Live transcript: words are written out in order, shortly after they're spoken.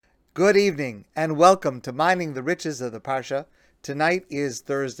Good evening and welcome to Mining the Riches of the Parsha. Tonight is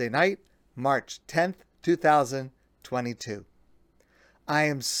Thursday night, March 10th, 2022. I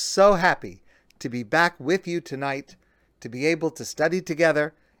am so happy to be back with you tonight, to be able to study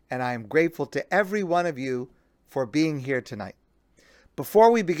together, and I am grateful to every one of you for being here tonight. Before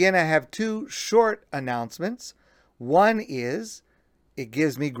we begin, I have two short announcements. One is, it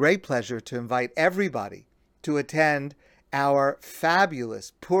gives me great pleasure to invite everybody to attend our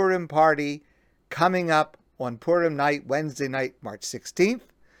fabulous Purim party coming up on Purim night, Wednesday night, March 16th.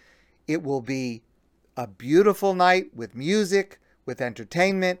 It will be a beautiful night with music, with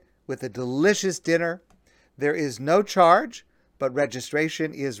entertainment, with a delicious dinner. There is no charge, but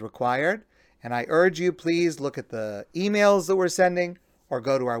registration is required. And I urge you, please look at the emails that we're sending, or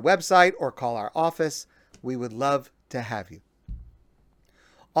go to our website, or call our office. We would love to have you.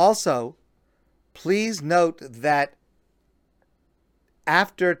 Also, please note that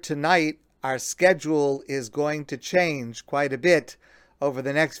after tonight, our schedule is going to change quite a bit over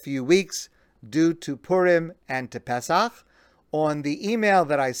the next few weeks due to Purim and to Pesach. On the email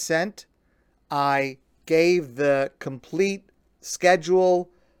that I sent, I gave the complete schedule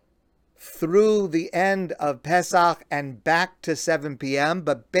through the end of Pesach and back to 7 p.m.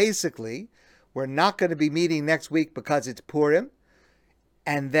 But basically, we're not going to be meeting next week because it's Purim.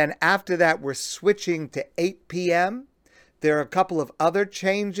 And then after that, we're switching to 8 p.m. There are a couple of other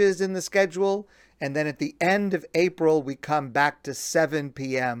changes in the schedule, and then at the end of April, we come back to 7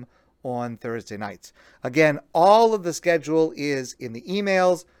 p.m. on Thursday nights. Again, all of the schedule is in the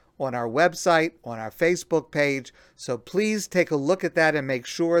emails, on our website, on our Facebook page, so please take a look at that and make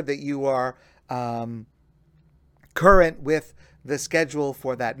sure that you are current with the schedule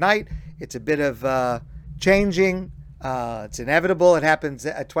for that night. It's a bit of changing. It's inevitable. It happens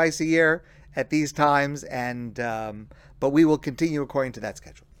twice a year at these times, and but we will continue according to that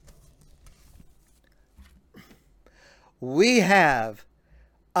schedule. We have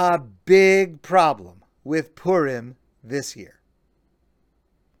a big problem with Purim this year.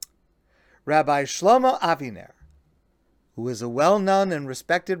 Rabbi Shlomo Aviner, who is a well-known and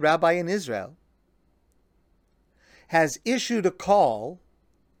respected rabbi in Israel, has issued a call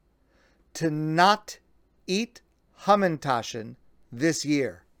to not eat Hamantashen this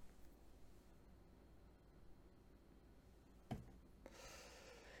year.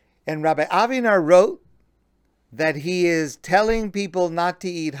 And Rabbi Aviner wrote that he is telling people not to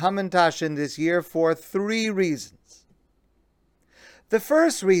eat Hamantashen this year for three reasons. The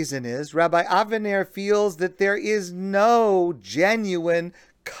first reason is Rabbi Aviner feels that there is no genuine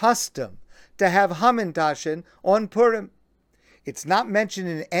custom to have Hamantashen on Purim. It's not mentioned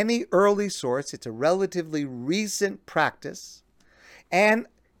in any early source. It's a relatively recent practice. And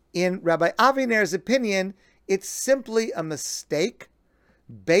in Rabbi Aviner's opinion, it's simply a mistake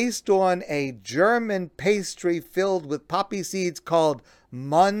based on a German pastry filled with poppy seeds called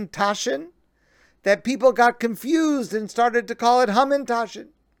Mantaschen, that people got confused and started to call it Hamantashen.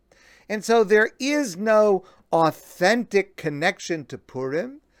 And so there is no authentic connection to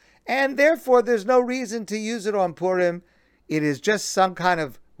Purim, and therefore there's no reason to use it on Purim. It is just some kind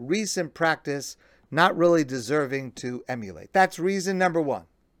of recent practice, not really deserving to emulate. That's reason number one.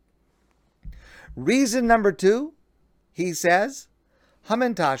 Reason number two, he says,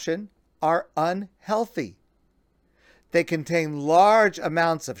 Hamantashen are unhealthy. They contain large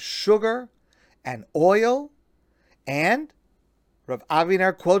amounts of sugar and oil, and Rav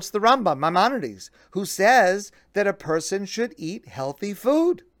Aviner quotes the Rambam, Maimonides, who says that a person should eat healthy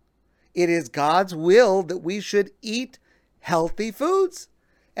food. It is God's will that we should eat healthy foods,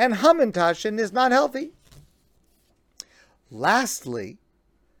 and Hamantashen is not healthy. Lastly,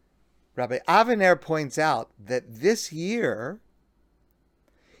 Rabbi Aviner points out that this year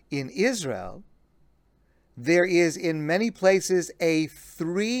in Israel, there is in many places a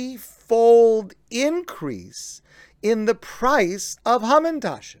threefold increase in the price of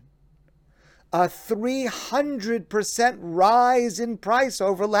Hamantashen. A 300% rise in price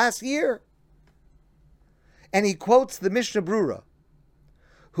over last year. And he quotes the Mishnah Brura,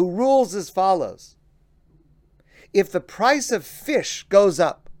 who rules as follows. If the price of fish goes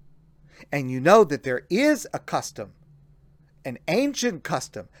up, and you know that there is a custom, an ancient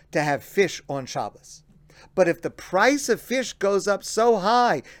custom, to have fish on Shabbos, but if the price of fish goes up so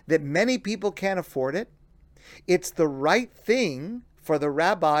high that many people can't afford it, it's the right thing for the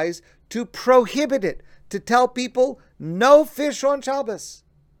rabbis to prohibit it, to tell people no fish on Shabbos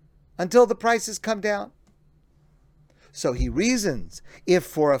until the prices come down. So he reasons, if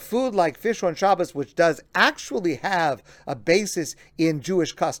for a food like fish on Shabbos, which does actually have a basis in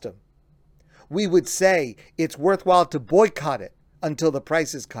Jewish custom, we would say it's worthwhile to boycott it until the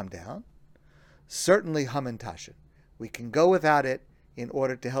prices come down, certainly Hamantashen. We can go without it in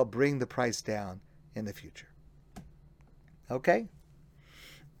order to help bring the price down in the future. Okay?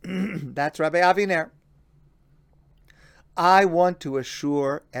 That's Rabbi Aviner. I want to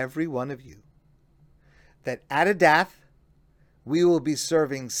assure every one of you that at Adath, we will be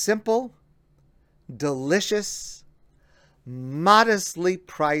serving simple, delicious, modestly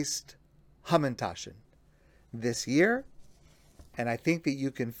priced Hamantashen this year, and I think that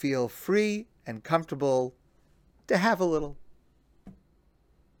you can feel free and comfortable to have a little.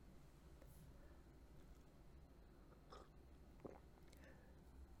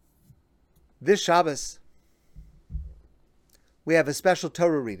 This Shabbos, we have a special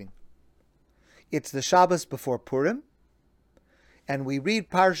Torah reading. It's the Shabbos before Purim, and we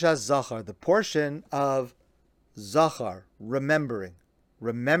read Parshas Zachar, the portion of Zachar, remembering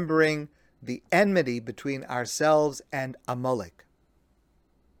the enmity between ourselves and Amalek.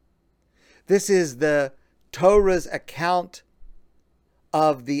 This is the Torah's account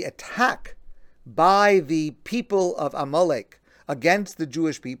of the attack by the people of Amalek against the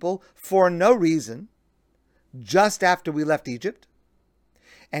Jewish people for no reason, just after we left Egypt.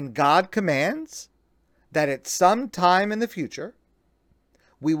 And God commands that at some time in the future,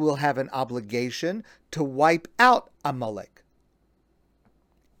 we will have an obligation to wipe out Amalek.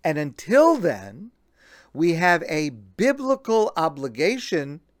 And until then, we have a biblical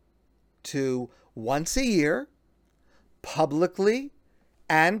obligation to, once a year, publicly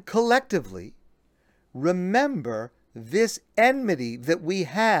and collectively, remember this enmity that we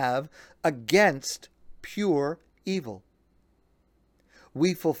have against pure evil.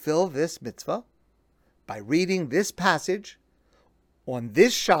 We fulfill this mitzvah by reading this passage on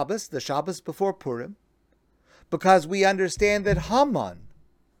this Shabbos, the Shabbos before Purim, because we understand that Haman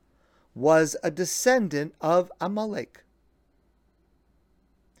was a descendant of Amalek.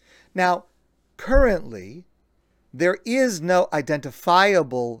 Now, currently, there is no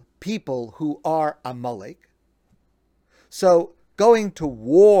identifiable people who are Amalek. So going to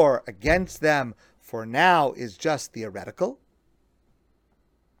war against them for now is just theoretical.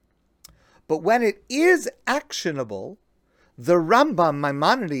 But when it is actionable, the Rambam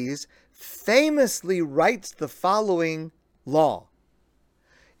Maimonides famously writes the following law,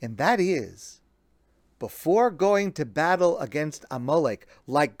 and that is, before going to battle against Amalek,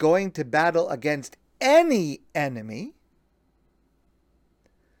 like going to battle against any enemy,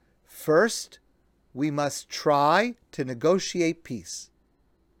 first, we must try to negotiate peace.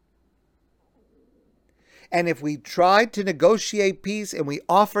 And if we try to negotiate peace and we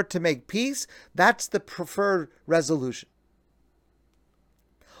offer to make peace, that's the preferred resolution.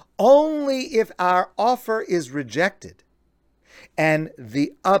 Only if our offer is rejected and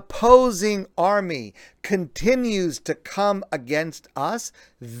the opposing army continues to come against us,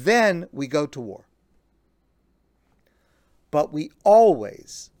 then we go to war. But we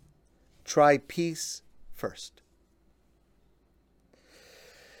always try peace first.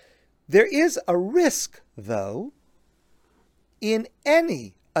 There is a risk, though, in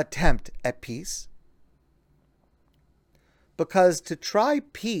any attempt at peace, because to try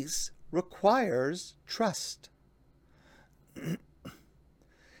peace requires trust.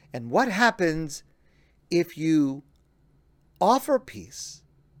 And what happens if you offer peace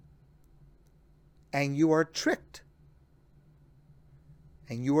and you are tricked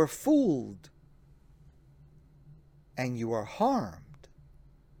and you are fooled and you are harmed?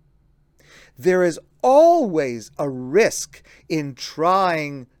 There is always a risk in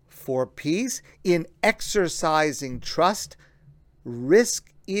trying for peace, in exercising trust.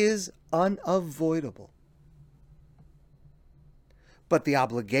 Risk is unavoidable. But the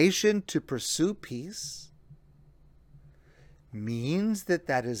obligation to pursue peace means that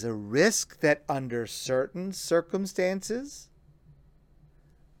that is a risk that under certain circumstances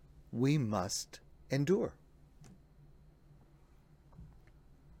we must endure.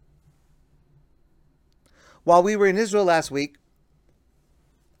 While we were in Israel last week,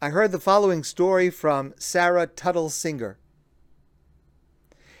 I heard the following story from Sarah Tuttle Singer.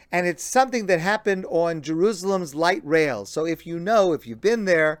 And it's something that happened on Jerusalem's light rail. So if you've been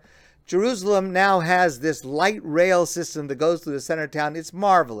there, Jerusalem now has this light rail system that goes through the center of town. It's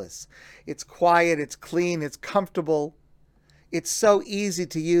marvelous. It's quiet, it's clean, it's comfortable. It's so easy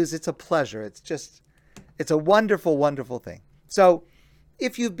to use. It's a pleasure. It's a wonderful, wonderful thing. So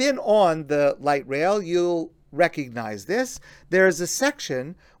if you've been on the light rail, you'll recognize this. There's a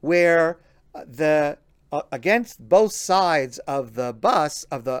section where against both sides of the bus,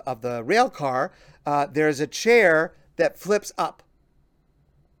 of the rail car, there's a chair that flips up.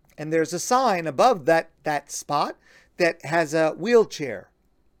 And there's a sign above that spot that has a wheelchair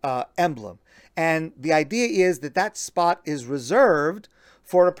emblem. And the idea is that that spot is reserved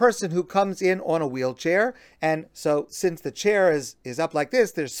for a person who comes in on a wheelchair. And so since the chair is up like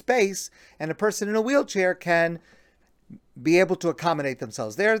this, there's space, and a person in a wheelchair can be able to accommodate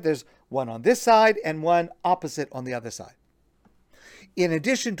themselves there. There's one on this side and one opposite on the other side. In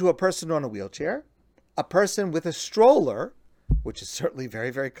addition to a person on a wheelchair, a person with a stroller, which is certainly very,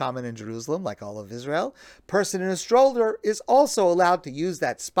 very common in Jerusalem, like all of Israel, person in a stroller is also allowed to use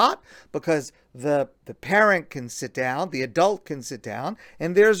that spot because the parent can sit down, the adult can sit down,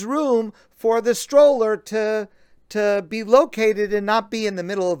 and there's room for the stroller to be located and not be in the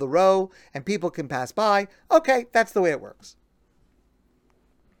middle of the row, and people can pass by. Okay, that's the way it works.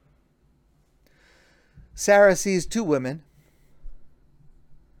 Sarah sees two women,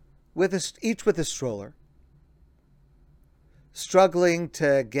 each with a stroller, struggling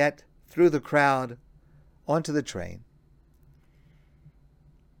to get through the crowd onto the train.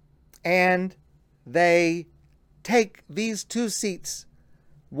 And they take these two seats,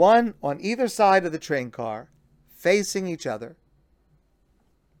 one on either side of the train car, facing each other.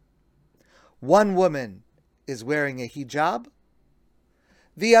 One woman is wearing a hijab.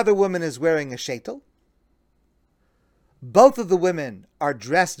 The other woman is wearing a sheitel. Both of the women are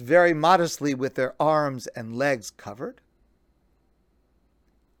dressed very modestly with their arms and legs covered.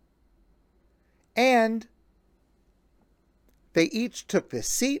 And they each took this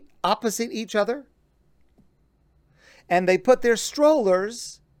seat opposite each other, and they put their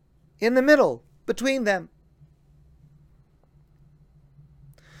strollers in the middle between them.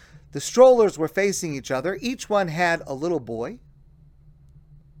 The strollers were facing each other. Each one had a little boy.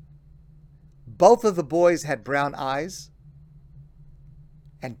 Both of the boys had brown eyes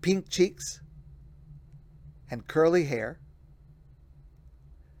and pink cheeks and curly hair.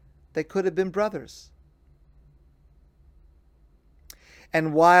 They could have been brothers.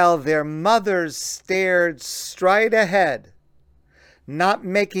 And while their mothers stared straight ahead, not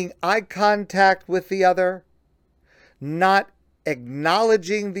making eye contact with the other, not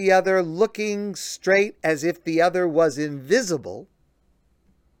acknowledging the other, looking straight as if the other was invisible,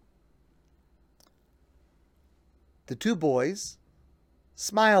 the two boys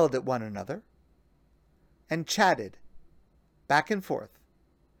smiled at one another and chatted back and forth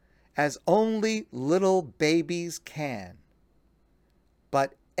as only little babies can,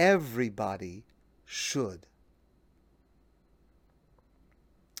 but everybody should.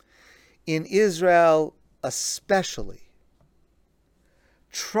 In Israel especially,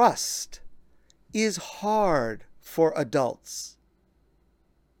 trust is hard for adults.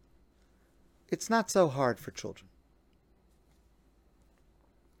 It's not so hard for children.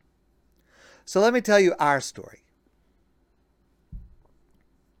 So let me tell you our story.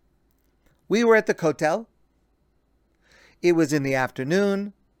 We were at the Kotel. It was in the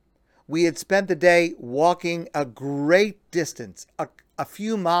afternoon. We had spent the day walking a great distance, a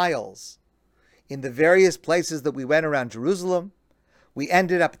few miles, in the various places that we went around Jerusalem. We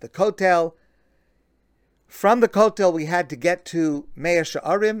ended up at the Kotel. From the Kotel, we had to get to Mea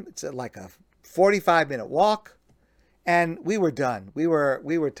She'arim. It's like a 45-minute walk. And we were done. We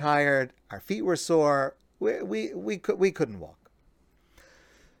were tired. Our feet were sore. We couldn't walk.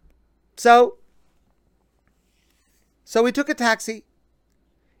 So we took a taxi.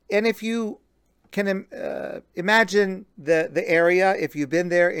 And if you can imagine the area, if you've been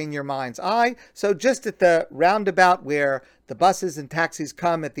there in your mind's eye, so just at the roundabout where the buses and taxis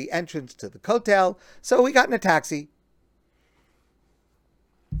come at the entrance to the Kotel. So we got in a taxi.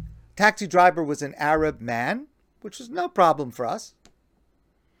 Taxi driver was an Arab man, which was no problem for us.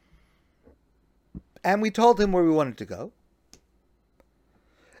 And we told him where we wanted to go.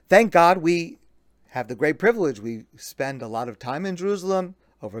 Thank God we have the great privilege. We spend a lot of time in Jerusalem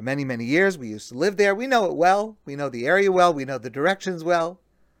over many, many years. We used to live there. We know it well. We know the area well. We know the directions well.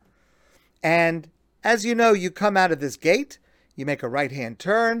 And as you know, you come out of this gate, you make a right-hand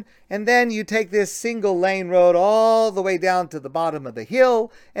turn, and then you take this single-lane road all the way down to the bottom of the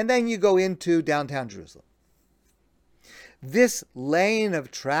hill, and then you go into downtown Jerusalem. This lane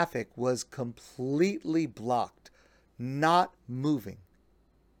of traffic was completely blocked, not moving.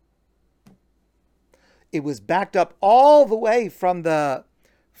 It was backed up all the way from the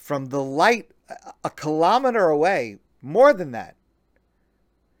light, a kilometer away, more than that.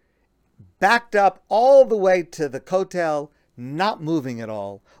 Backed up all the way to the Kotel, not moving at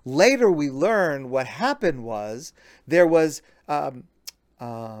all. Later we learned what happened was there was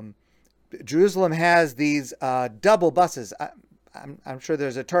Jerusalem has these double buses. I'm sure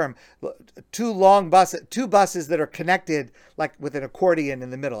there's a term, two buses that are connected like with an accordion in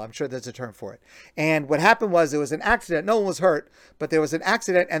the middle. I'm sure there's a term for it. And what happened was there was an accident. No one was hurt, but there was an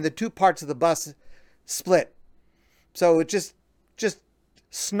accident and the two parts of the bus split. So it just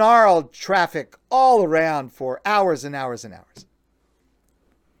snarled traffic all around for hours and hours and hours.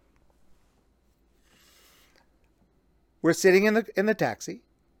 We're sitting in the taxi.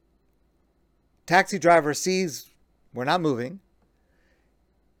 Taxi driver sees we're not moving,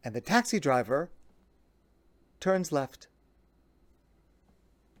 and the taxi driver turns left.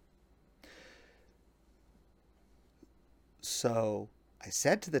 So I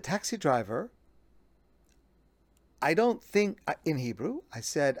said to the taxi driver, I don't think, in Hebrew, I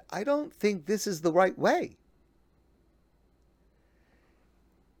said, I don't think this is the right way.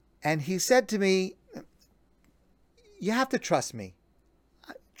 And he said to me, you have to trust me.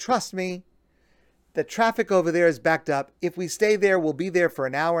 Trust me. The traffic over there is backed up. If we stay there, we'll be there for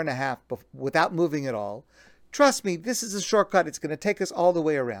an hour and a half without moving at all. Trust me, this is a shortcut. It's going to take us all the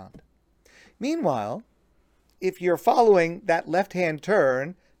way around. Meanwhile, if you're following that left-hand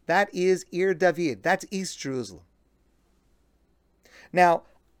turn, that is Ir David. That's East Jerusalem. Now,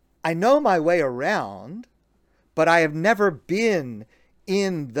 I know my way around, but I have never been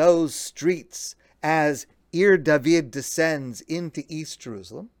in those streets as Ir David descends into East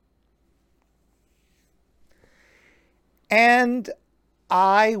Jerusalem. And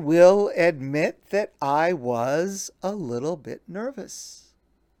I will admit that I was a little bit nervous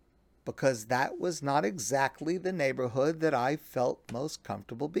because that was not exactly the neighborhood that I felt most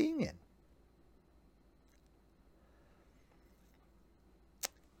comfortable being in.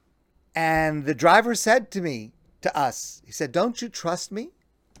 And the driver said to us, he said, don't you trust me?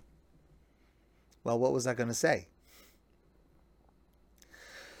 Well, what was I going to say?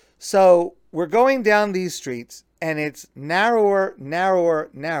 So we're going down these streets, and it's narrower, narrower,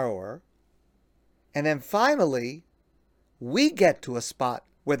 narrower. And then finally, we get to a spot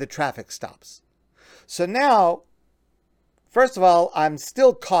where the traffic stops. So now, first of all, I'm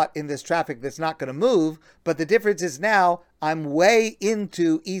still caught in this traffic that's not going to move. But the difference is now I'm way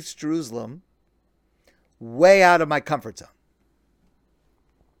into East Jerusalem, way out of my comfort zone.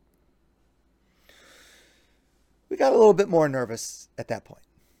 We got a little bit more nervous at that point.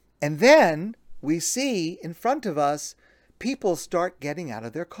 And then we see in front of us, people start getting out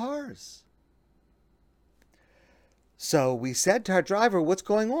of their cars. So we said to our driver, what's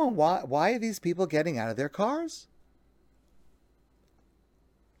going on? Why are these people getting out of their cars?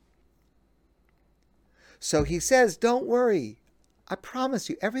 So he says, don't worry. I promise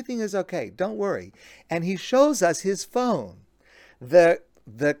you, everything is okay. Don't worry. And he shows us his phone. The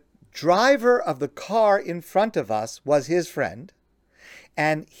driver of the car in front of us was his friend.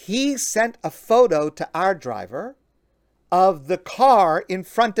 And he sent a photo to our driver of the car in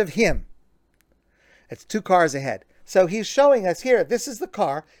front of him. It's 2 cars ahead. So he's showing us here, this is the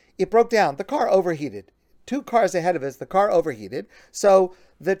car. It broke down. The car overheated. 2 cars ahead of us, the car overheated. So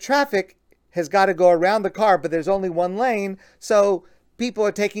the traffic has got to go around the car, but there's only one lane. So people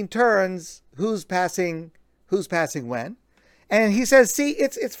are taking turns. Who's passing when? And he says, see,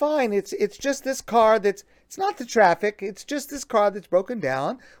 it's fine. It's just this car it's not the traffic. It's just this car that's broken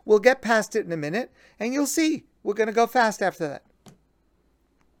down. We'll get past it in a minute, and you'll see. We're going to go fast after that.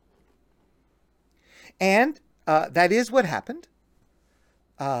 And that is what happened.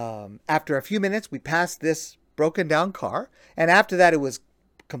 After a few minutes, we passed this broken down car. And after that, it was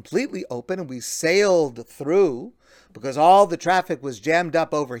completely open, and we sailed through because all the traffic was jammed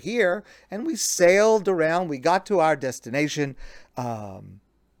up over here. And we sailed around. We got to our destination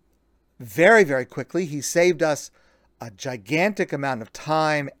very, very quickly. He saved us a gigantic amount of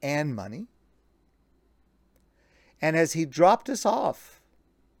time and money. And as he dropped us off,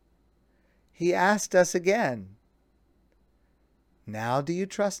 he asked us again, now do you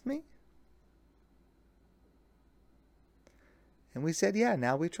trust me? And we said, yeah,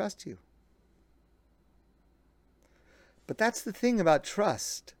 now we trust you. But that's the thing about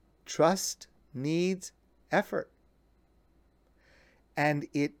trust. Trust needs effort. And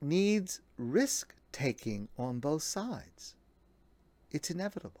it needs risk-taking on both sides. It's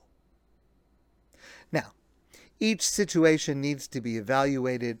inevitable. Now, each situation needs to be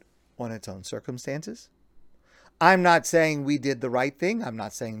evaluated on its own circumstances. I'm not saying we did the right thing. I'm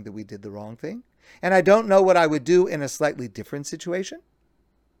not saying that we did the wrong thing. And I don't know what I would do in a slightly different situation.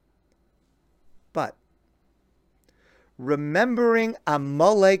 But remembering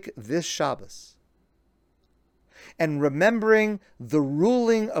Amalek this Shabbos, and remembering the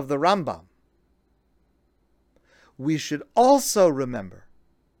ruling of the Rambam, we should also remember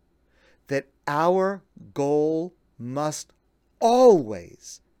that our goal must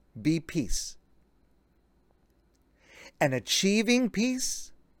always be peace. And achieving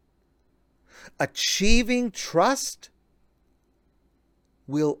peace, achieving trust,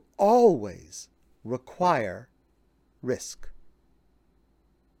 will always require risk.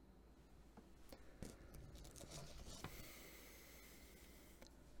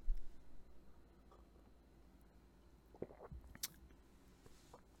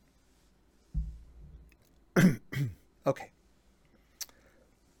 Okay.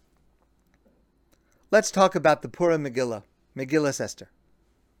 Let's talk about the Purim Megillah, Megillas Esther,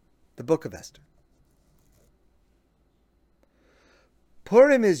 the book of Esther.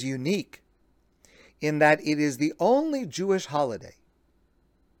 Purim is unique in that it is the only Jewish holiday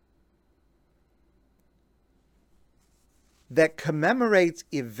that commemorates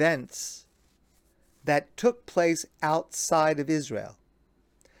events that took place outside of Israel.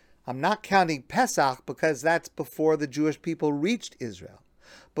 I'm not counting Pesach because that's before the Jewish people reached Israel.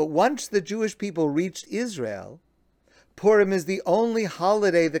 But once the Jewish people reached Israel, Purim is the only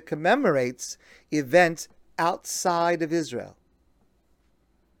holiday that commemorates events outside of Israel.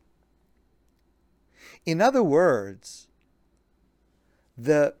 In other words,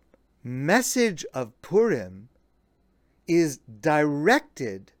 the message of Purim is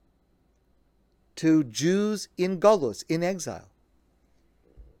directed to Jews in Golus, in exile.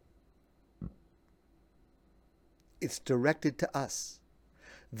 It's directed to us.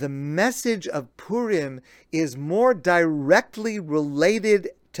 The message of Purim is more directly related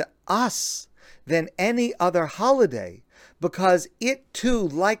to us than any other holiday because it too,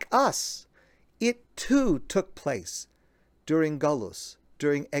 like us, it too took place during Golus,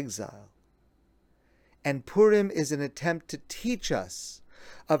 during exile. And Purim is an attempt to teach us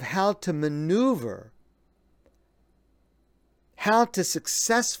of how to maneuver, how to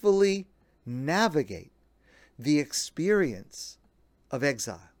successfully navigate the experience of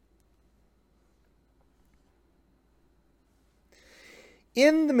exile.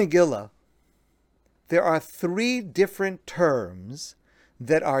 In the Megillah, there are 3 different terms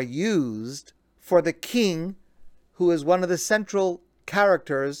that are used for the king who is one of the central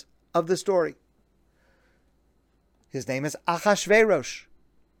characters of the story. His name is Achashverosh.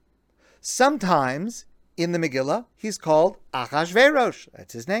 Sometimes in the Megillah, he's called Achashverosh.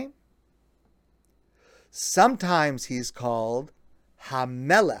 That's his name. Sometimes he's called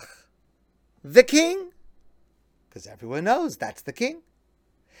Hamelech, the king, because everyone knows that's the king.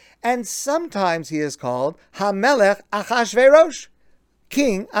 And sometimes he is called Hamelech Achashverosh,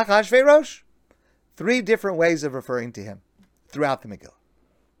 King Achashverosh. 3 different ways of referring to him throughout the Megillah.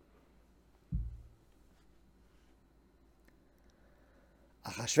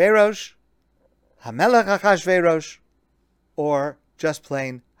 Achashverosh, Hamelech Achashverosh, or just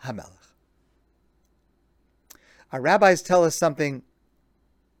plain Hamelech. Our rabbis tell us something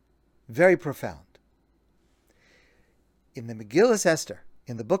very profound. In the Megillas Esther,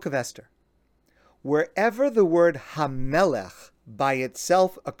 in the book of Esther, wherever the word Hamelech by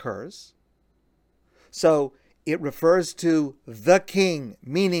itself occurs, so it refers to the king,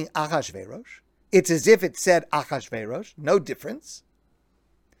 meaning Achashverosh. It's as if it said Achashverosh, no difference.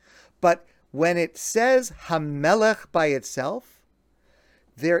 But when it says Hamelech by itself,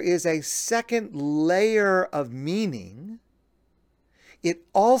 there is a second layer of meaning. It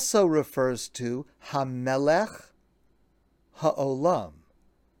also refers to Hamelech Ha'olam,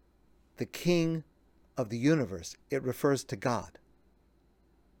 the king of the universe. It refers to God.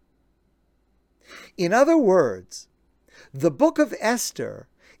 In other words, the book of Esther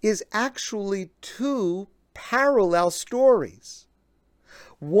is actually 2 parallel stories.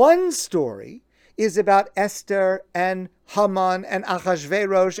 One story is about Esther and Haman and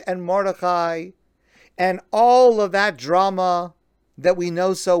Achashverosh and Mordechai and all of that drama that we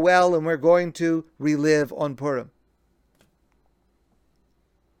know so well and we're going to relive on Purim.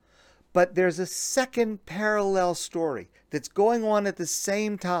 But there's a second parallel story that's going on at the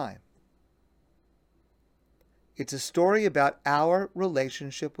same time. It's a story about our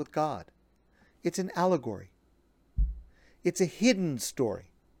relationship with God. It's an allegory. It's a hidden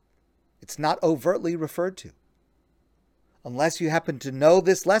story. It's not overtly referred to. Unless you happen to know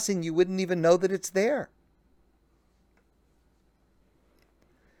this lesson, you wouldn't even know that it's there.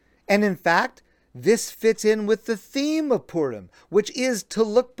 And in fact, this fits in with the theme of Purim, which is to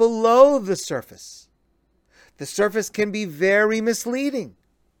look below the surface. The surface can be very misleading.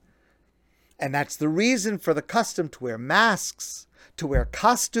 And that's the reason for the custom to wear masks, to wear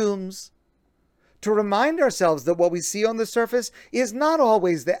costumes, to remind ourselves that what we see on the surface is not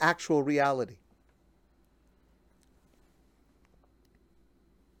always the actual reality.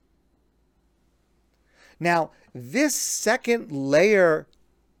 Now, this second layer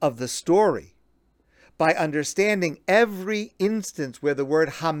of the story, by understanding every instance where the word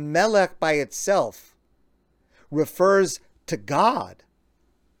Hamelech by itself refers to God,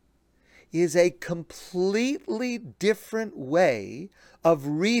 is a completely different way of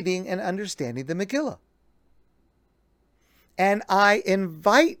reading and understanding the Megillah. And I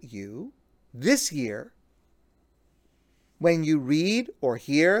invite you this year, when you read or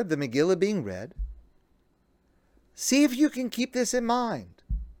hear the Megillah being read, see if you can keep this in mind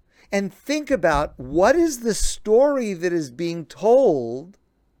and think about what is the story that is being told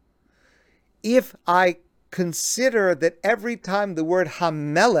if I consider that every time the word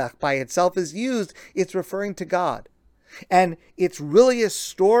Hamelech by itself is used, it's referring to God. And it's really a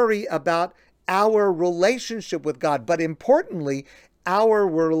story about our relationship with God, but importantly, our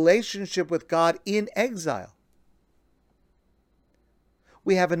relationship with God in exile.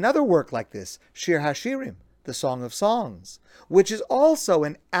 We have another work like this, Shir HaShirim, the Song of Songs, which is also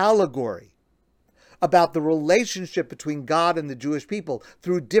an allegory about the relationship between God and the Jewish people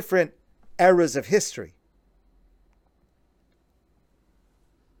through different eras of history.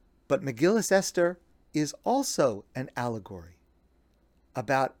 But Megillas Esther is also an allegory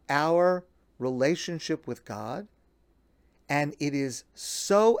about our relationship with God, and it is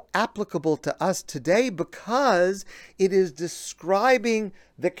so applicable to us today because it is describing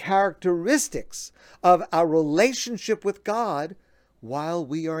the characteristics of our relationship with God while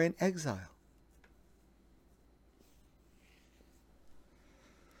we are in exile.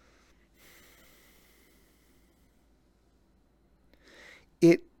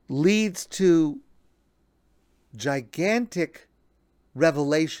 It leads to gigantic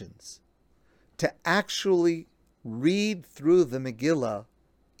revelations to actually read through the Megillah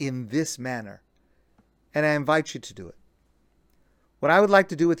in this manner. And I invite you to do it. What I would like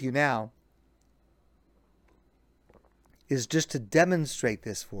to do with you now is just to demonstrate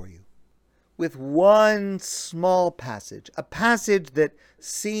this for you with one small passage, a passage that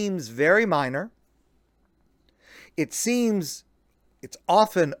seems very minor. It's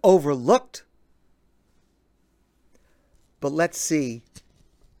often overlooked, but let's see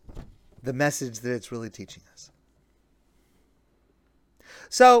the message that it's really teaching us.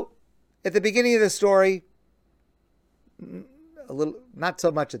 So, at the beginning of the story, a little, not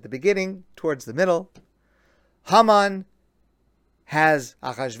so much at the beginning, towards the middle, Haman has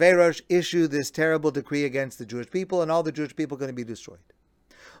Achashverosh issue this terrible decree against the Jewish people, and all the Jewish people are going to be destroyed.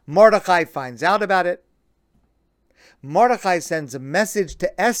 Mordechai finds out about it. Mordechai sends a message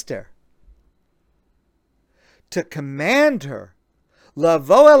to Esther to command her,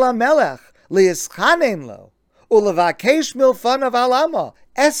 Lavo el HaMelech li'ischanen lo, ulevakesh milfanav alama.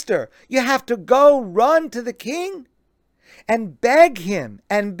 Esther, you have to go run to the king and beg him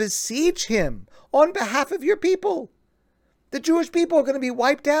and beseech him on behalf of your people. The Jewish people are going to be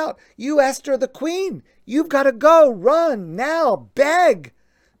wiped out. You, Esther, the queen, you've got to go, run now, beg,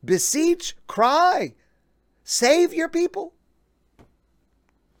 beseech, cry. Save your people.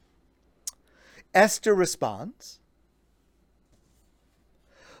 Esther responds,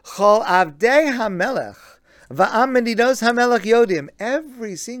 Chol avdei hamelech va'am medinos hamelech yodim.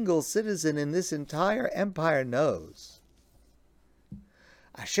 Every single citizen in this entire empire knows.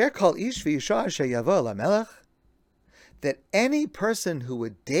 Asher kol ish v'isha asher yavo lamelech. That any person who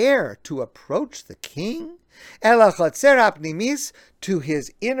would dare to approach the king, ela chatzer hapnimis, to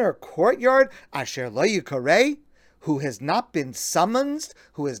his inner courtyard, asher lo yikarei, who has not been summoned,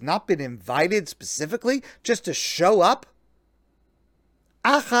 who has not been invited specifically, just to show up,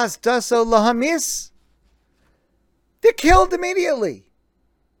 achas daso lahamis, they're killed immediately.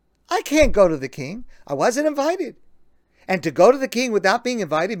 I can't go to the king. I wasn't invited. And to go to the king without being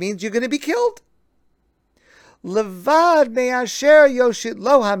invited means you're going to be killed. Levad me'asher yoshit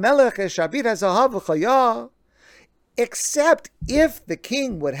lo hamelech eshabit hazahav v'chaya. Except if the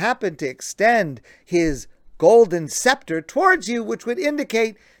king would happen to extend his golden scepter towards you, which would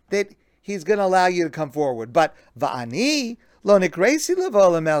indicate that he's going to allow you to come forward. But va'ani lo nikresi levo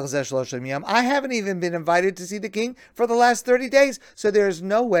lemelech zeh shloshim yom. I haven't even been invited to see the king for the last 30 days, so there's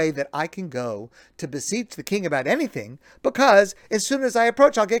no way that I can go to beseech the king about anything, because as soon as I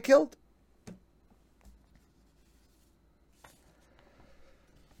approach, I'll get killed.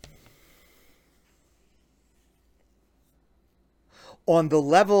 On the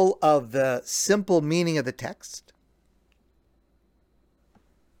level of the simple meaning of the text,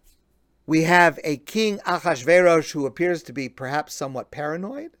 we have a king Achashverosh who appears to be perhaps somewhat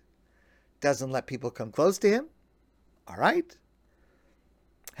paranoid, doesn't let people come close to him. All right.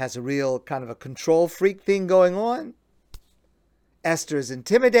 Has a real kind of a control freak thing going on. Esther is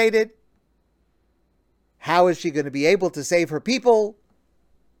intimidated. How is she going to be able to save her people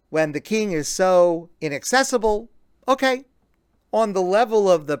when the king is so inaccessible? Okay, on the level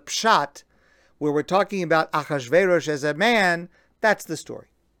of the pshat, where we're talking about Achashverosh as a man, that's the story.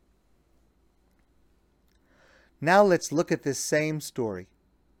 Now let's look at this same story,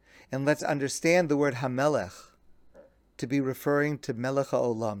 and let's understand the word Hamelech to be referring to Melech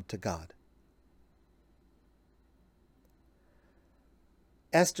HaOlam, to God.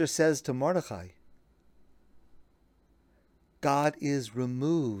 Esther says to Mordechai, God is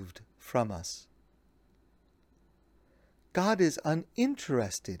removed from us. God is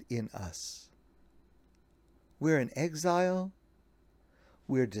uninterested in us. We're in exile.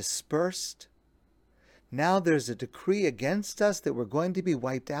 We're dispersed. Now there's a decree against us that we're going to be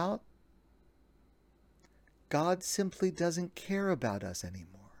wiped out. God simply doesn't care about us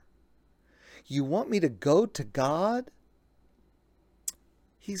anymore. You want me to go to God?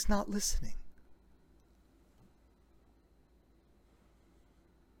 He's not listening.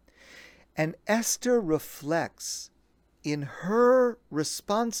 And Esther reflects in her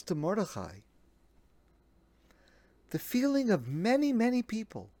response to Mordechai the feeling of many, many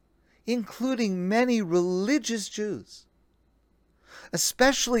people, including many religious Jews,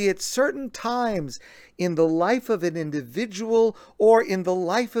 especially at certain times in the life of an individual or in the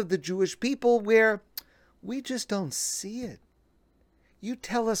life of the Jewish people where we just don't see it. You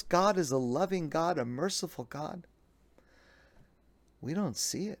tell us God is a loving God, a merciful God. We don't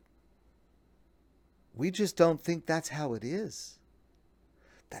see it. We just don't think that's how it is.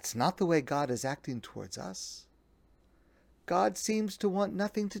 That's not the way God is acting towards us. God seems to want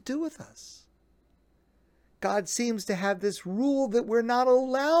nothing to do with us. God seems to have this rule that we're not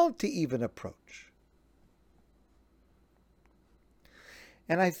allowed to even approach.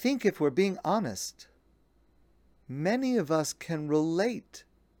 And I think if we're being honest, many of us can relate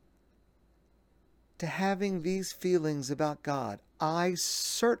to having these feelings about God. I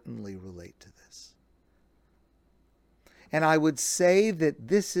certainly relate to this. And I would say that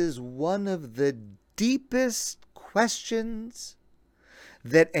this is one of the deepest questions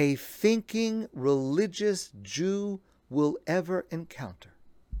that a thinking religious Jew will ever encounter.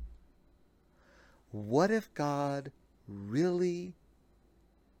 What if God really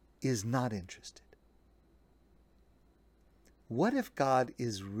is not interested? What if God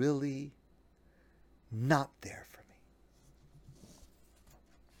is really not there for me?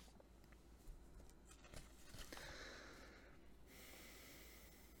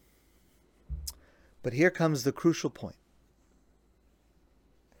 But here comes the crucial point.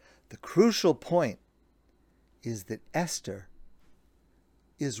 The crucial point is that Esther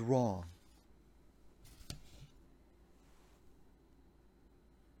is wrong.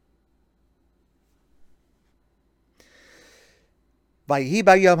 Vayhi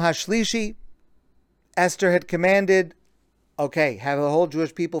bayom hashlishi, Esther had commanded, okay, have the whole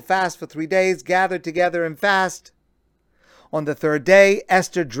Jewish people fast for 3 days, gather together and fast. On the third day,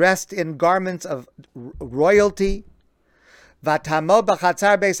 Esther dressed in garments of royalty. Vatamo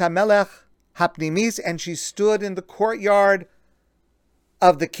b'chatzar beis hamelech hapnimis, and she stood in the courtyard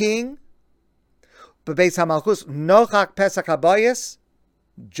of the king. B'beis hamalchus nochak pesach habayis,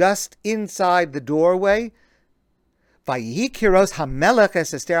 just inside the doorway. Vayihi kiros hamelech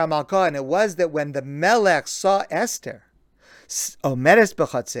es Esther hamalka, and it was that when the melech saw Esther, omeres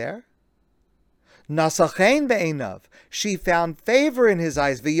b'chatzer, Nasachein be'einav, she found favor in his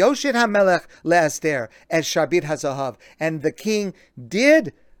eyes. V'yoshid hamelech le'Esther es sharbit hazahav, and the king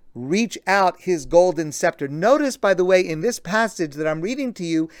did reach out his golden scepter. Notice, by the way, in this passage that I'm reading to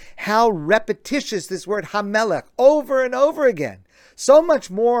you, how repetitious this word hamelech over and over again. So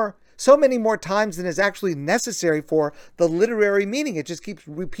many more times than is actually necessary for the literary meaning. It just keeps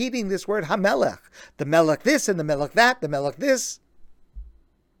repeating this word hamelech. The melech this and the melech that, the melech this.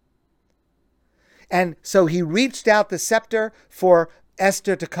 And so he reached out the scepter for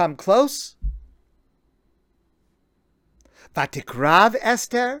Esther to come close. Vatikrav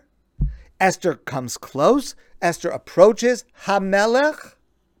Esther. Esther comes close. Esther approaches Hamelech.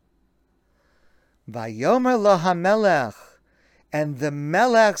 Vayomer lo Hamelech. And the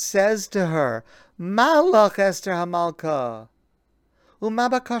Melech says to her, Malach Esther Hamalka.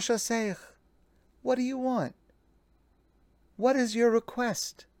 Umabakasha seich. What do you want? What is your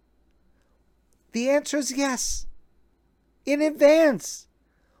request? The answer is yes. In advance.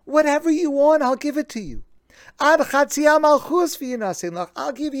 Whatever you want, I'll give it to you. I'll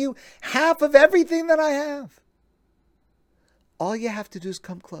give you half of everything that I have. All you have to do is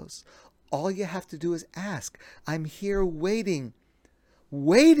come close. All you have to do is ask. I'm here waiting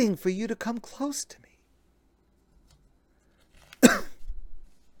for you to come close to me.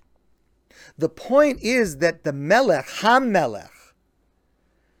 The point is that the Melech HaOlam,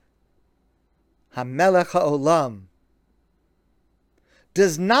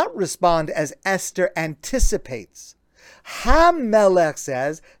 does not respond as Esther anticipates. HaMelech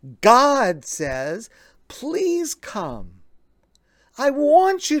says, God says, please come. I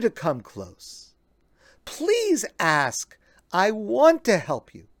want you to come close. Please ask. I want to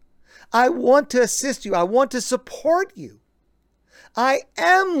help you. I want to assist you. I want to support you. I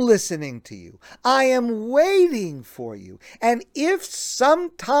am listening to you. I am waiting for you. And if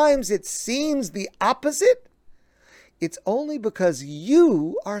sometimes it seems the opposite, it's only because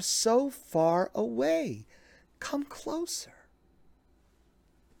you are so far away. Come closer.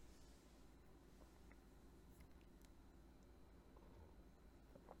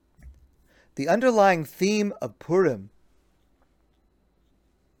 The underlying theme of Purim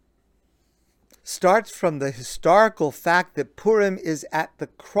starts from the historical fact that Purim is at the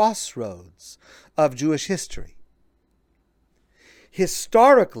crossroads of Jewish history.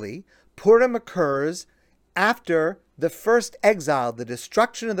 Historically, Purim occurs after the first exile, the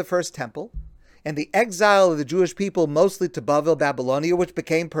destruction of the first temple, and the exile of the Jewish people mostly to Babel, Babylonia, which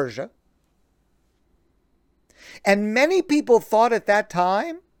became Persia. And many people thought at that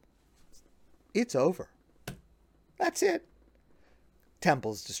time, it's over. That's it.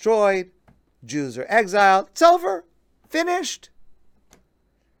 Temple's destroyed. Jews are exiled. It's over. Finished.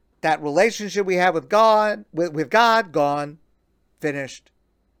 That relationship we have with God, gone. Finished.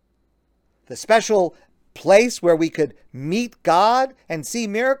 The special place where we could meet God and see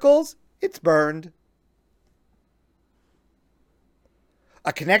miracles, it's burned.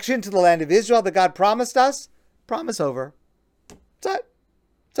 A connection to the land of Israel that God promised us, promise over. That's it.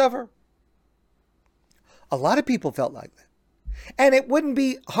 It's over. A lot of people felt like that. And it wouldn't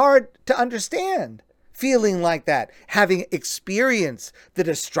be hard to understand feeling like that, having experienced the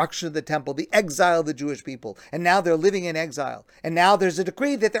destruction of the temple, the exile of the Jewish people, and now they're living in exile. And now there's a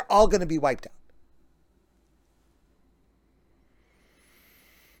decree that they're all going to be wiped out.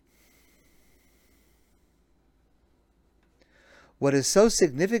 What is so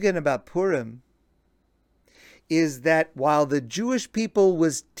significant about Purim is that while the Jewish people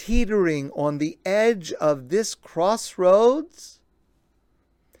was teetering on the edge of this crossroads,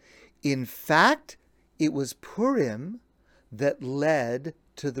 in fact, it was Purim that led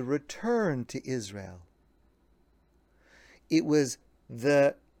to the return to Israel. It was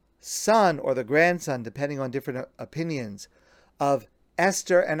the son or the grandson, depending on different opinions, of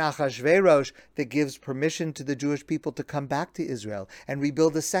Esther and Achashverosh that gives permission to the Jewish people to come back to Israel and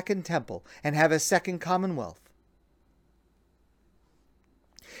rebuild a second temple and have a second commonwealth.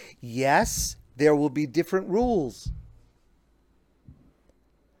 Yes, there will be different rules.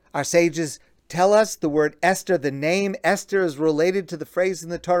 Our sages tell us the word Esther, the name Esther, is related to the phrase in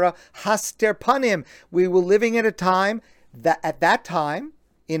the Torah, Haster Panim. We were living at a time that at that time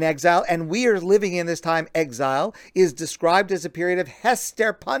in exile, and we are living in this time exile, is described as a period of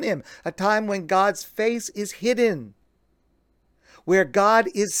Hester Panim, a time when God's face is hidden, where God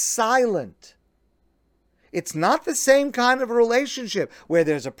is silent. It's not the same kind of a relationship where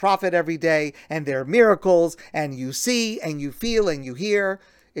there's a prophet every day and there are miracles and you see and you feel and you hear.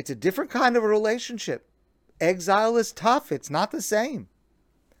 It's a different kind of a relationship. Exile is tough. It's not the same.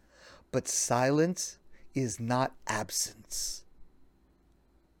 But silence is not absence.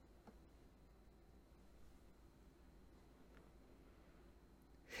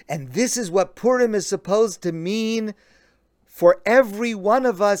 And this is what Purim is supposed to mean for every one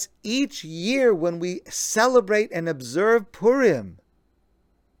of us each year when we celebrate and observe Purim.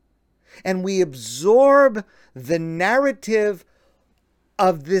 And we absorb the narrative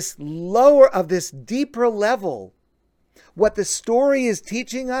of this deeper level. What the story is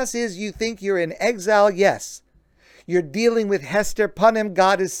teaching us is, you think you're in exile? Yes. You're dealing with Hester Panim,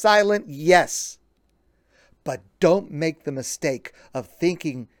 God is silent? Yes. But don't make the mistake of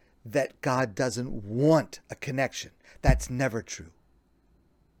thinking that God doesn't want a connection. That's never true.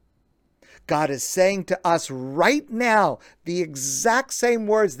 God is saying to us right now the exact same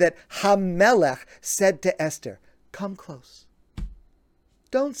words that HaMelech said to Esther. Come close.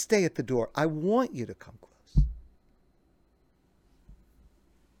 Don't stay at the door. I want you to come close.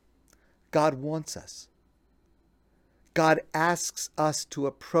 God wants us. God asks us to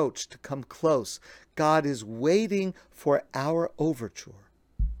approach, to come close. God is waiting for our overture.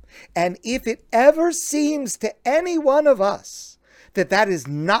 And if it ever seems to any one of us that that is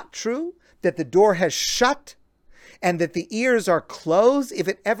not true, that the door has shut and that the ears are closed, if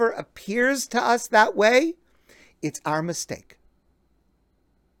it ever appears to us that way, it's our mistake.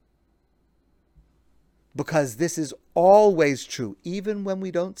 Because this is always true, even when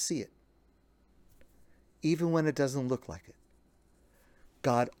we don't see it. even when it doesn't look like it.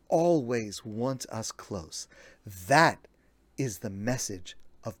 God always wants us close. That is the message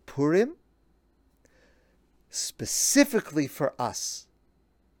of Purim, specifically for us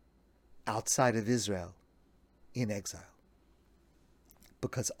outside of Israel in exile.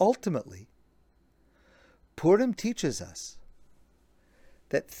 Because ultimately, Purim teaches us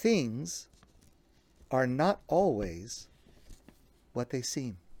that things are not always what they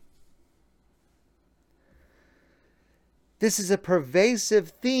seem. This is a pervasive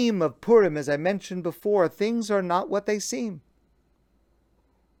theme of Purim, as I mentioned before. Things are not what they seem.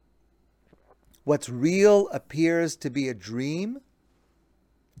 What's real appears to be a dream,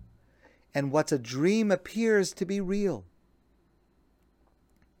 and what's a dream appears to be real.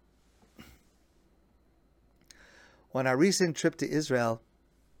 On our recent trip to Israel,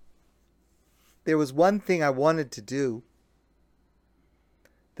 there was one thing I wanted to do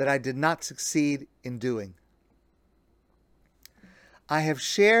that I did not succeed in doing. I have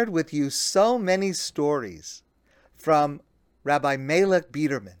shared with you so many stories from Rabbi Melech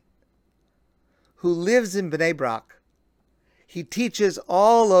Biderman, who lives in Bnei Brak. He teaches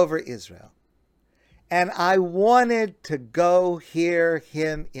all over Israel. And I wanted to go hear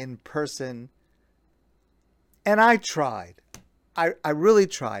him in person. And I tried. I really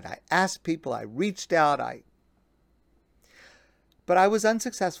tried. I asked people. I reached out. But I was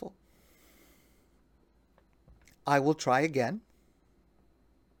unsuccessful. I will try again.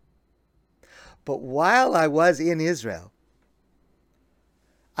 But while I was in Israel,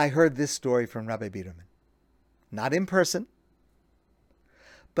 I heard this story from Rabbi Biderman. Not in person,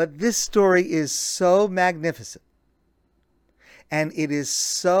 but this story is so magnificent. And it is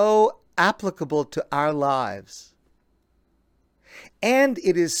so applicable to our lives. And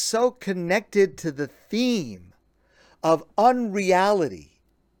it is so connected to the theme of unreality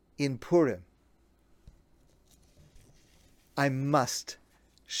in Purim. I must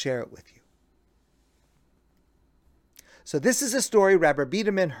share it with you. So this is a story Rabbi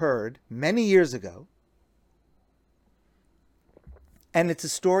Biderman heard many years ago. And it's a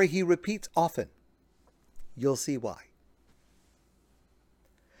story he repeats often. You'll see why.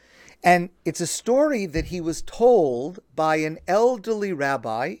 And it's a story that he was told by an elderly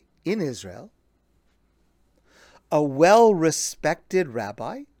rabbi in Israel, a well-respected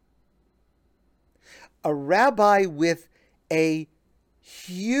rabbi, a rabbi with a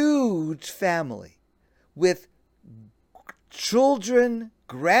huge family, with children,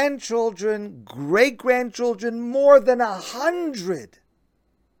 grandchildren, great-grandchildren, more than 100.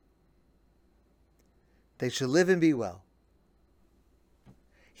 They should live and be well.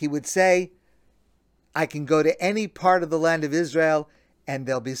 He would say, I can go to any part of the land of Israel and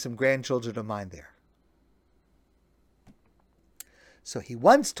there'll be some grandchildren of mine there. So he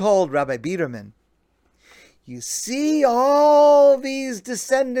once told Rabbi Biderman, you see all these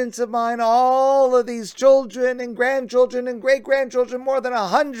descendants of mine, all of these children and grandchildren and great-grandchildren, more than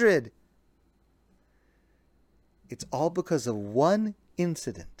 100. It's all because of one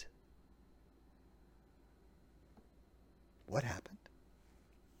incident. What happened?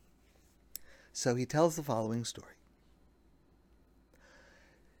 So he tells the following story.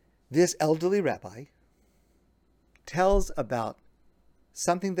 This elderly rabbi tells about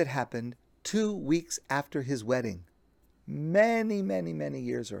something that happened 2 weeks after his wedding, many, many, many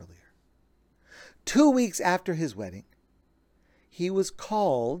years earlier. 2 weeks after his wedding, he was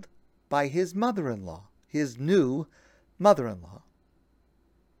called by his mother-in-law, his new mother-in-law.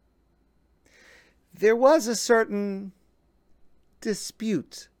 There was a certain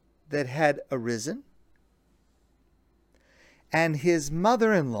dispute that had arisen, and his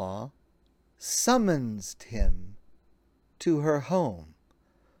mother-in-law summoned him to her home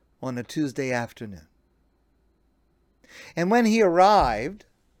on a Tuesday afternoon. And when he arrived,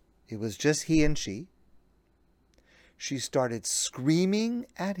 it was just he and she. She started screaming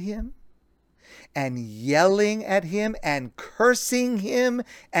at him and yelling at him and cursing him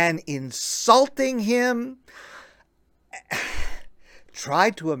and insulting him.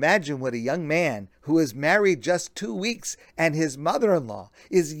 Try to imagine what a young man who is married just 2 weeks and his mother-in-law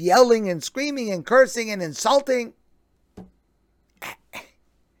is yelling and screaming and cursing and insulting.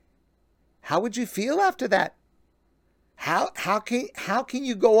 How would you feel after that? How can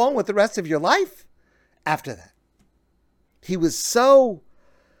you go on with the rest of your life after that? He was so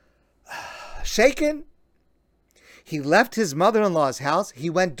shaken. He left his mother-in-law's house. He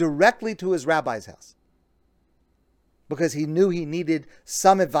went directly to his rabbi's house because he knew he needed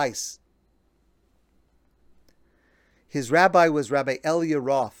some advice. His rabbi was Rabbi Elia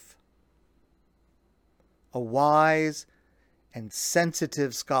Roth, a wise and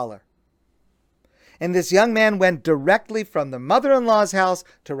sensitive scholar. And this young man went directly from the mother-in-law's house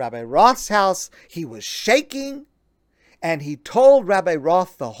to Rabbi Roth's house. He was shaking, and he told Rabbi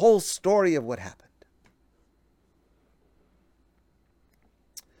Roth the whole story of what happened.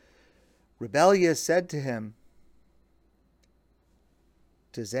 Rebellia said to him,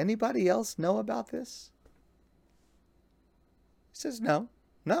 "Does anybody else know about this?" He says, No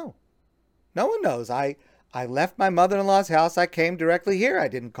one knows. I left my mother-in-law's house. I came directly here. I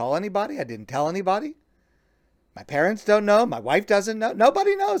didn't call anybody. I didn't tell anybody. My parents don't know. My wife doesn't know.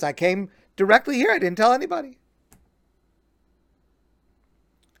 Nobody knows. I came directly here. I didn't tell anybody.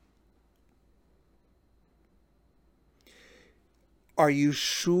 Are you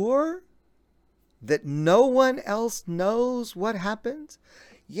sure that no one else knows what happened?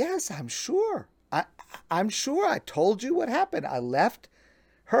 Yes, I'm sure. I'm sure I told you what happened. I left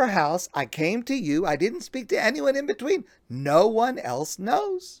her house. I came to you. I didn't speak to anyone in between. No one else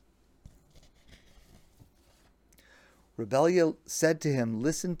knows. Rebellia said to him,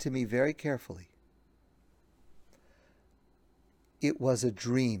 "Listen to me very carefully. It was a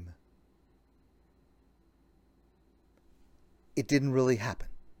dream. It didn't really happen.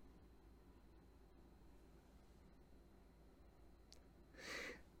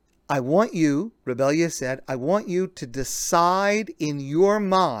 I want you," Rebellia said, "I want you to decide in your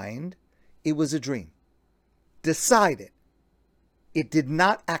mind it was a dream. Decide it. It did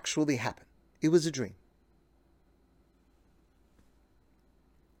not actually happen. It was a dream."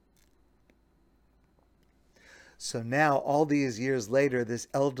 So now, all these years later, this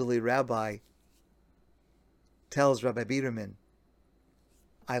elderly rabbi tells Rabbi Biderman,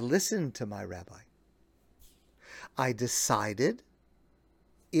 "I listened to my rabbi. I decided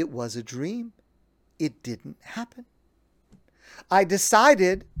it was a dream. It didn't happen. I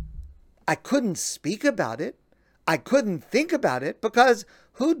decided I couldn't speak about it. I couldn't think about it because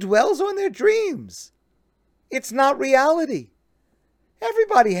who dwells on their dreams? It's not reality.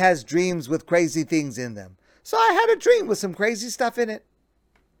 Everybody has dreams with crazy things in them. So I had a dream with some crazy stuff in it."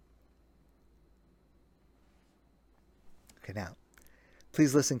 Okay, now,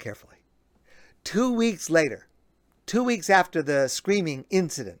 please listen carefully. 2 weeks later, 2 weeks after the screaming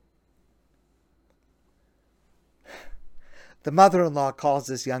incident, the mother-in-law calls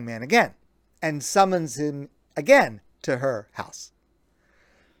this young man again and summons him again to her house.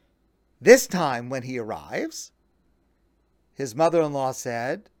 This time when he arrives, his mother-in-law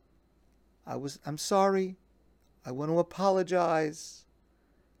said, I'm sorry. I want to apologize.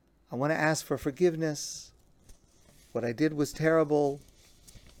 I want to ask for forgiveness. What I did was terrible.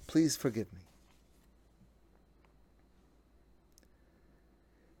 Please forgive me."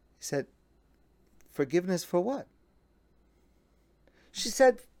 He said, "Forgiveness for what?" She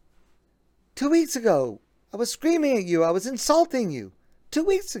said, 2 weeks ago, I was screaming at you. I was insulting you. 2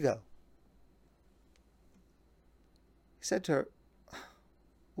 weeks ago. He said to her,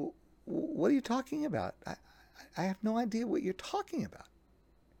 "What are you talking about? I have no idea what you're talking about."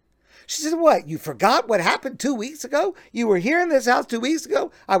 She said, "What? You forgot what happened 2 weeks ago? You were here in this house 2 weeks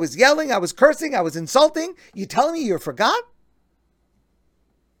ago. I was yelling. I was cursing. I was insulting. You telling me you forgot?"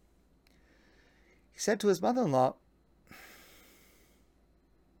 He said to his mother-in-law,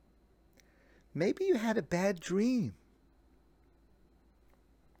 "Maybe you had a bad dream."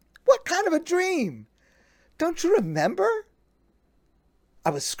 "What kind of a dream? Don't you remember? I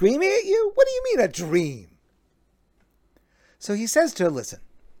was screaming at you? What do you mean a dream?" So he says to her, "Listen,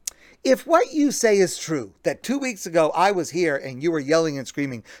 if what you say is true, that 2 weeks ago I was here and you were yelling and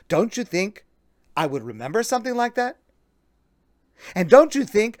screaming, don't you think I would remember something like that? And don't you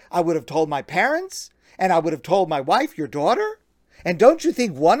think I would have told my parents? And I would have told my wife, your daughter? And don't you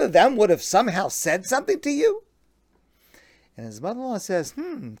think one of them would have somehow said something to you?" And his mother-in-law says,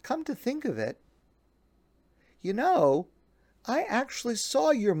 "Come to think of it, you know, I actually saw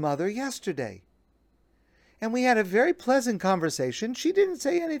your mother yesterday. And we had a very pleasant conversation. She didn't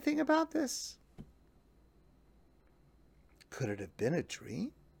say anything about this. Could it have been a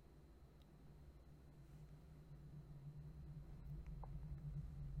dream?"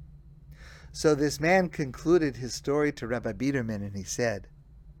 So this man concluded his story to Rabbi Biderman, and he said,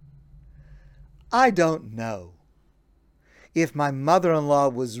 "I don't know if my mother-in-law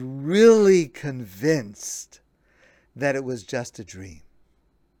was really convinced that it was just a dream.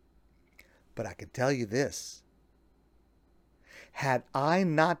 But I can tell you this. Had I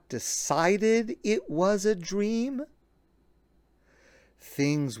not decided it was a dream,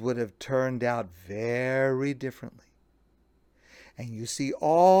 things would have turned out very differently. And you see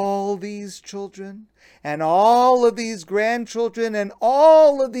all these children and all of these grandchildren and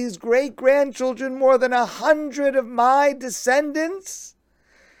all of these great-grandchildren, more than 100 of my descendants,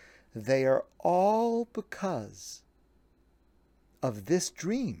 they are all because of this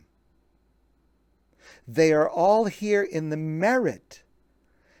dream. They are all here in the merit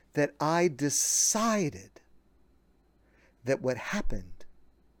that I decided that what happened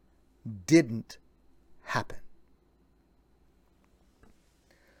didn't happen.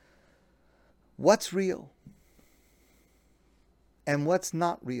 What's real and what's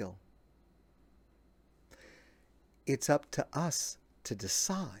not real? It's up to us to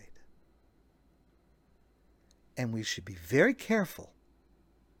decide. And we should be very careful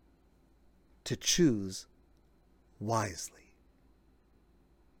to choose wisely.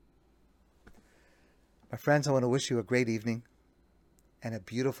 My friends, I want to wish you a great evening and a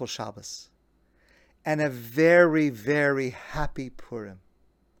beautiful Shabbos and a very, very happy Purim.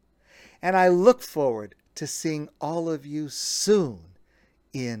 And I look forward to seeing all of you soon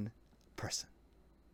in person.